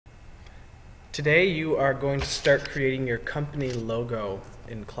Today you are going to start creating your company logo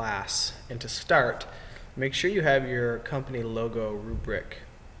in class. And to start, make sure you have your company logo rubric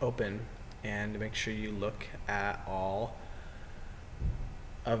open and make sure you look at all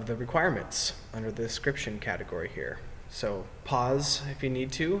of the requirements under the description category here. So pause if you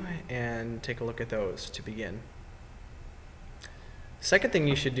need to and take a look at those to begin. Second thing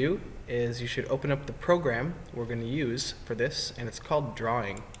you should do is you should open up the program we're going to use for this, and it's called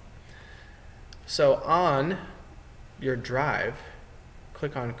Drawing. So on your drive,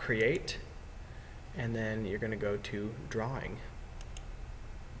 click on Create, and then you're going to go to Drawing.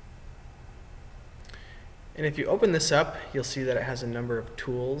 And if you open this up, you'll see that it has a number of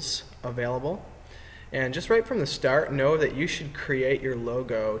tools available. And just right from the start, know that you should create your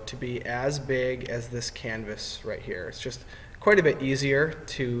logo to be as big as this canvas right here. It's just quite a bit easier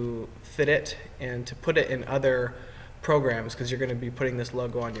to fit it and to put it in other programs, because you're going to be putting this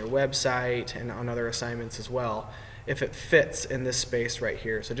logo on your website and on other assignments as well, if it fits in this space right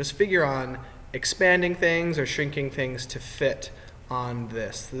here. So just figure on expanding things or shrinking things to fit on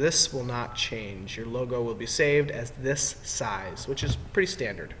this. This will not change. Your logo will be saved as this size, which is pretty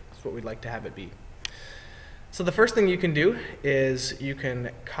standard. That's what we'd like to have it be. So the first thing you can do is you can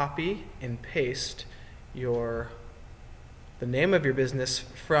copy and paste the name of your business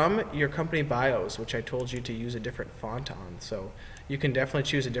from your company bios, which I told you to use a different font on. So you can definitely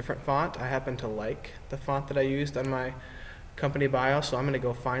choose a different font. I happen to like the font that I used on my company bio, so I'm going to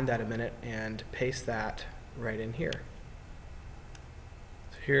go find that in a minute and paste that right in here.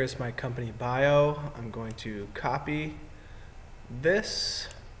 So here's my company bio. I'm going to copy this,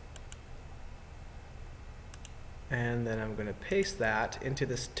 and then I'm going to paste that into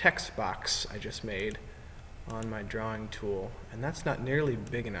this text box I just made on my drawing tool, and that's not nearly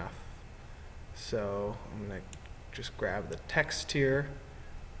big enough. So I'm going to just grab the text here,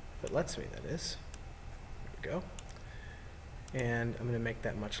 if it lets me, that is. There we go. And I'm going to make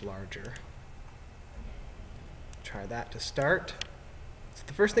that much larger. Try that to start. So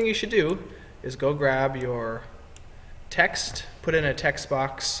the first thing you should do is go grab your text, put it in a text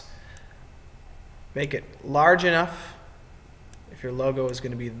box, make it large enough if your logo is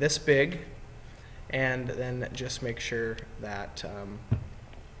going to be this big, and then just make sure that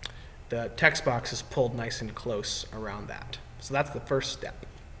the text box is pulled nice and close around that. So that's the first step.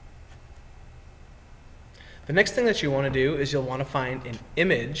 The next thing that you want to do is you'll want to find an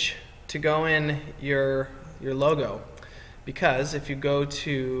image to go in your logo, because if you go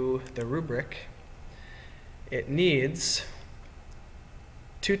to the rubric, it needs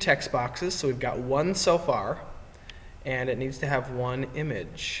two text boxes. So we've got one so far, and it needs to have one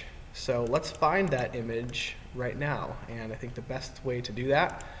image. So let's find that image right now, and I think the best way to do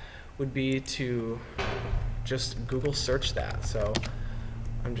that would be to just Google search that. So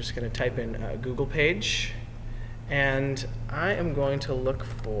I'm just going to type in a Google page, and I am going to look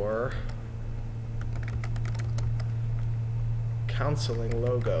for counseling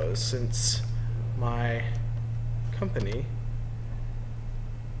logos, since my company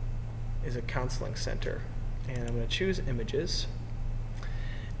is a counseling center. And I'm going to choose images.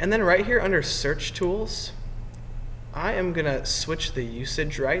 And then right here under search tools, I am going to switch the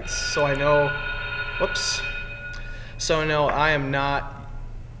usage rights so I know, so I know I am not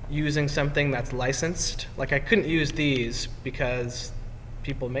using something that's licensed. Like I couldn't use these because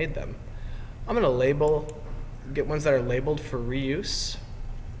people made them. I'm going to get ones that are labeled for reuse.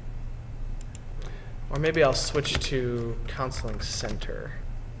 Or maybe I'll switch to counseling center.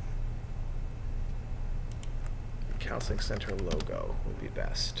 Counseling center logo would be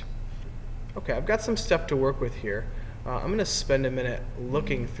best. Okay, I've got some stuff to work with here. I'm going to spend a minute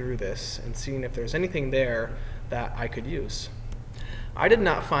looking through this and seeing if there's anything there that I could use. I did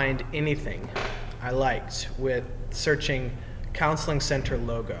not find anything I liked with searching counseling center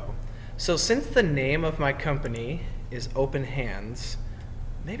logo. So since the name of my company is Open Hands,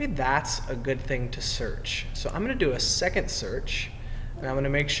 maybe that's a good thing to search. So I'm going to do a second search, and I'm going to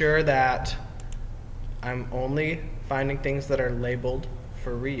make sure that I'm only finding things that are labeled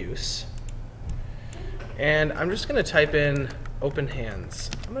for reuse. And I'm just going to type in Open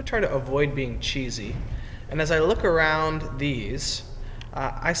Hands. I'm going to try to avoid being cheesy. And as I look around these,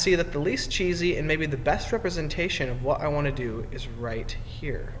 I see that the least cheesy and maybe the best representation of what I want to do is right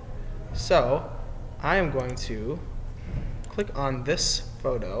here. So I am going to click on this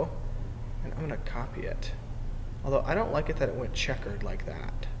photo, and I'm going to copy it. Although I don't like it that it went checkered like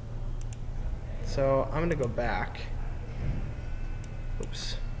that. So I'm going to go back.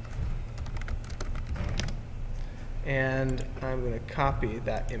 Oops. And I'm going to copy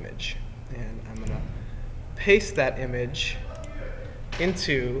that image. And I'm going to paste that image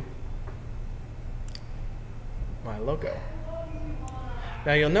into my logo.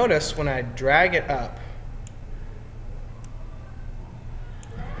 Now you'll notice when I drag it up,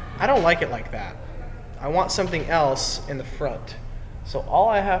 I don't like it like that. I want something else in the front. So all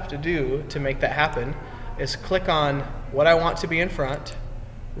I have to do to make that happen is click on what I want to be in front,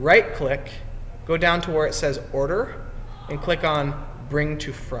 right click, go down to where it says order, and click on bring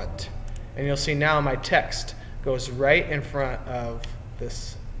to front. And you'll see now my text goes right in front of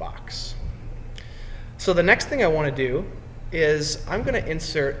this box. So the next thing I want to do is I'm going to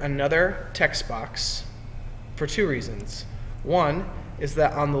insert another text box for two reasons. One is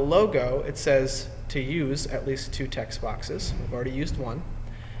that on the logo it says to use at least 2 text boxes. We've already used one.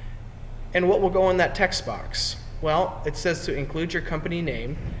 And what will go in that text box? Well, it says to include your company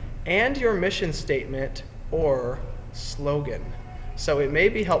name and your mission statement or slogan. So it may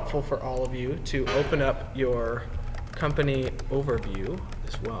be helpful for all of you to open up your company overview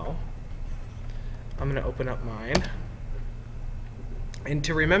as well. I'm going to open up mine. And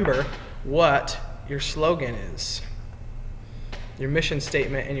to remember what your slogan is. Your mission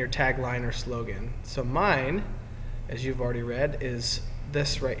statement and your tagline or slogan. So mine, as you've already read, is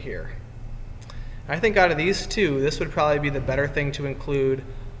this right here. I think out of these two, this would probably be the better thing to include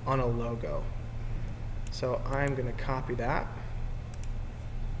on a logo. So I'm going to copy that.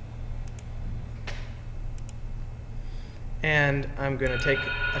 And I'm going to take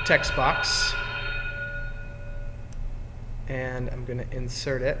a text box and I'm going to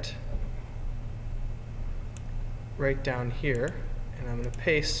insert it right down here, and I'm going to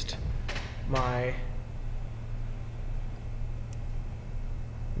paste my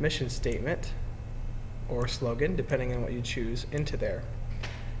mission statement or slogan, depending on what you choose, into there.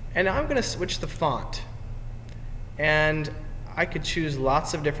 And now I'm going to switch the font. And I could choose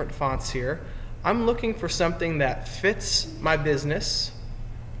lots of different fonts here. I'm looking for something that fits my business,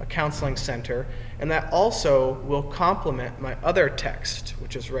 a counseling center, and that also will complement my other text,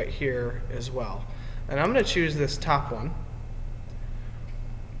 which is right here as well. And I'm going to choose this top one.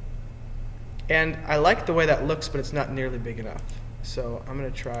 And I like the way that looks, but it's not nearly big enough. So I'm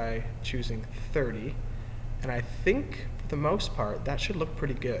going to try choosing 30. And I think, for the most part, that should look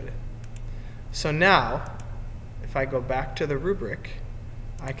pretty good. So now, if I go back to the rubric,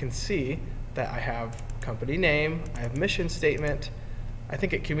 I can see that I have company name, I have mission statement. I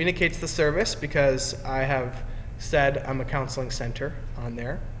think it communicates the service because I have said I'm a counseling center on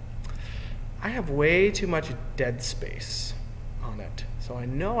there. I have way too much dead space on it, so I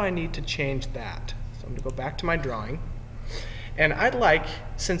know I need to change that. So I'm going to go back to my drawing. And I'd like,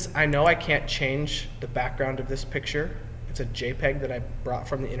 since I know I can't change the background of this picture, it's a JPEG that I brought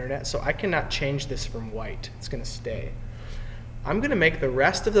from the internet, so I cannot change this from white. It's going to stay. I'm going to make the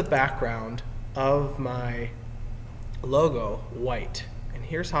rest of the background of my logo white. And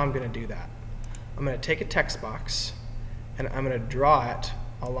here's how I'm going to do that. I'm going to take a text box and I'm going to draw it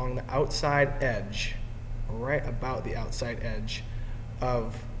along the outside edge, right about the outside edge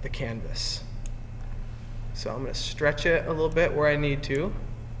of the canvas. So I'm going to stretch it a little bit where I need to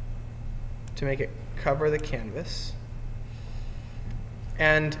make it cover the canvas.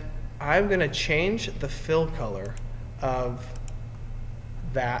 And I'm going to change the fill color of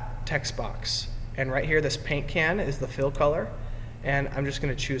that text box. And right here, this paint can is the fill color, and I'm just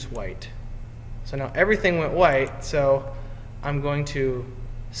going to choose white. So now everything went white, so I'm going to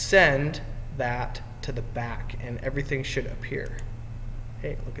send that to the back, and everything should appear.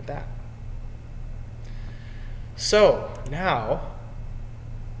 Hey, look at that. So now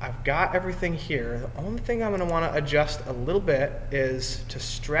I've got everything here. The only thing I'm going to want to adjust a little bit is to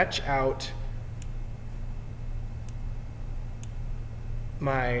stretch out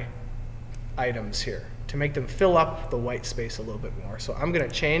my items here to make them fill up the white space a little bit more. So I'm going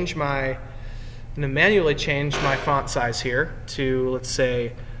to change I'm going to manually change my font size here to, let's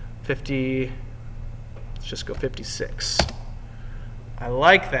say, 50, let's just go 56. I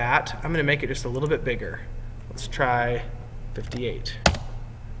like that. I'm going to make it just a little bit bigger. Let's try 58.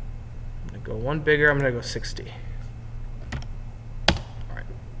 I'm going to go one bigger. I'm going to go 60. All right.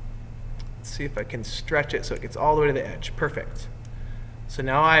 Let's see if I can stretch it so it gets all the way to the edge. Perfect. So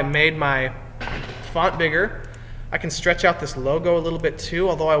now I made my font bigger. I can stretch out this logo a little bit too,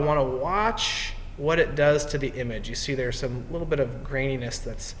 although I want to watch what it does to the image. You see there's some little bit of graininess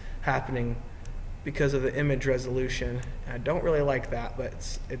that's happening because of the image resolution. I don't really like that, but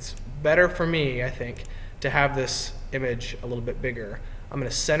it's better for me, I think, to have this image a little bit bigger. I'm going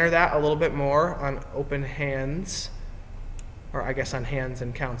to center that a little bit more on open hands, or I guess on hands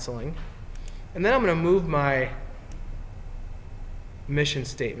and counseling. And then I'm going to move my mission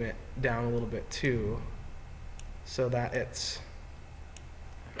statement down a little bit too, so that it's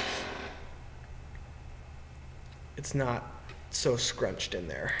it's not so scrunched in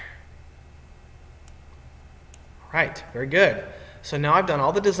there. All right, very good. So now I've done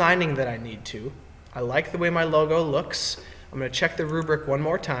all the designing that I need to. I like the way my logo looks. I'm going to check the rubric one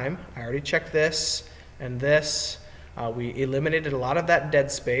more time. I already checked this and this. We eliminated a lot of that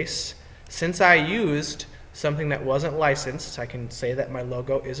dead space. Since I used something that wasn't licensed, I can say that my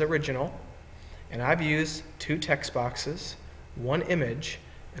logo is original. And I've used 2 text boxes, 1 image,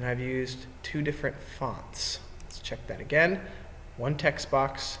 and I've used 2 different fonts. Let's check that again. 1 text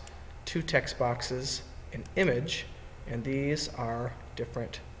box, 2 text boxes, an image, and these are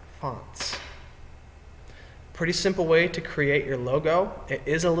different fonts. Pretty simple way to create your logo. It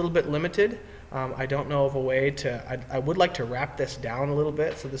is a little bit limited. I don't know of a way to, I would like to wrap this down a little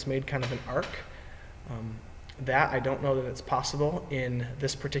bit, so this made kind of an arc. That I don't know that it's possible in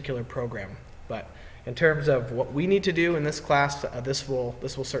this particular program, but in terms of what we need to do in this class, this will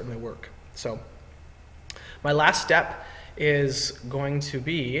certainly work. So my last step is going to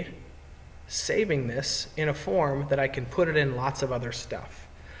be saving this in a form that I can put it in lots of other stuff.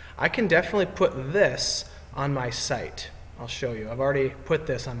 I can definitely put this on my site. I'll show you. I've already put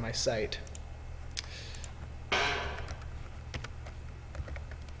this on my site.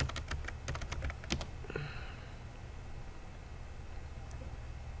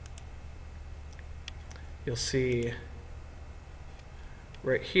 You'll see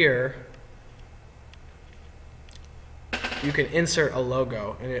right here, you can insert a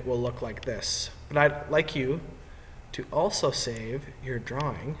logo and it will look like this. But I'd like you to also save your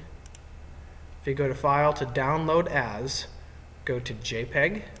drawing. If you go to File, to Download As, go to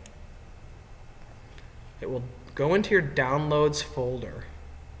JPEG. It will go into your Downloads folder.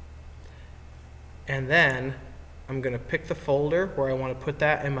 And then I'm going to pick the folder where I want to put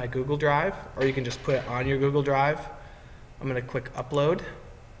that in my Google Drive, or you can just put it on your Google Drive. I'm going to click Upload,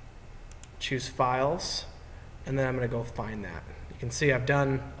 choose Files, and then I'm going to go find that. You can see I've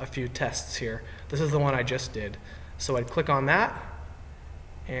done a few tests here. This is the one I just did. So I'd click on that,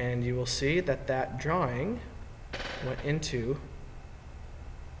 and you will see that that drawing went into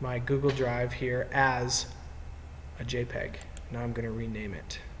my Google Drive here as a JPEG. Now I'm going to rename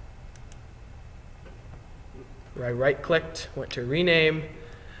it. I right-clicked, went to rename,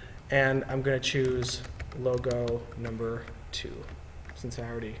 and I'm going to choose logo number 2, since I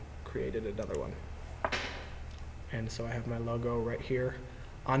already created another one. And so I have my logo right here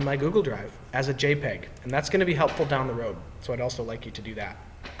on my Google Drive as a JPEG, and that's going to be helpful down the road, so I'd also like you to do that.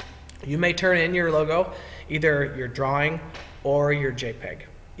 You may turn in your logo, either your drawing or your JPEG.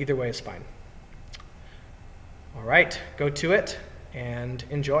 Either way is fine. All right, go to it and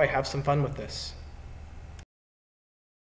enjoy. Have some fun with this.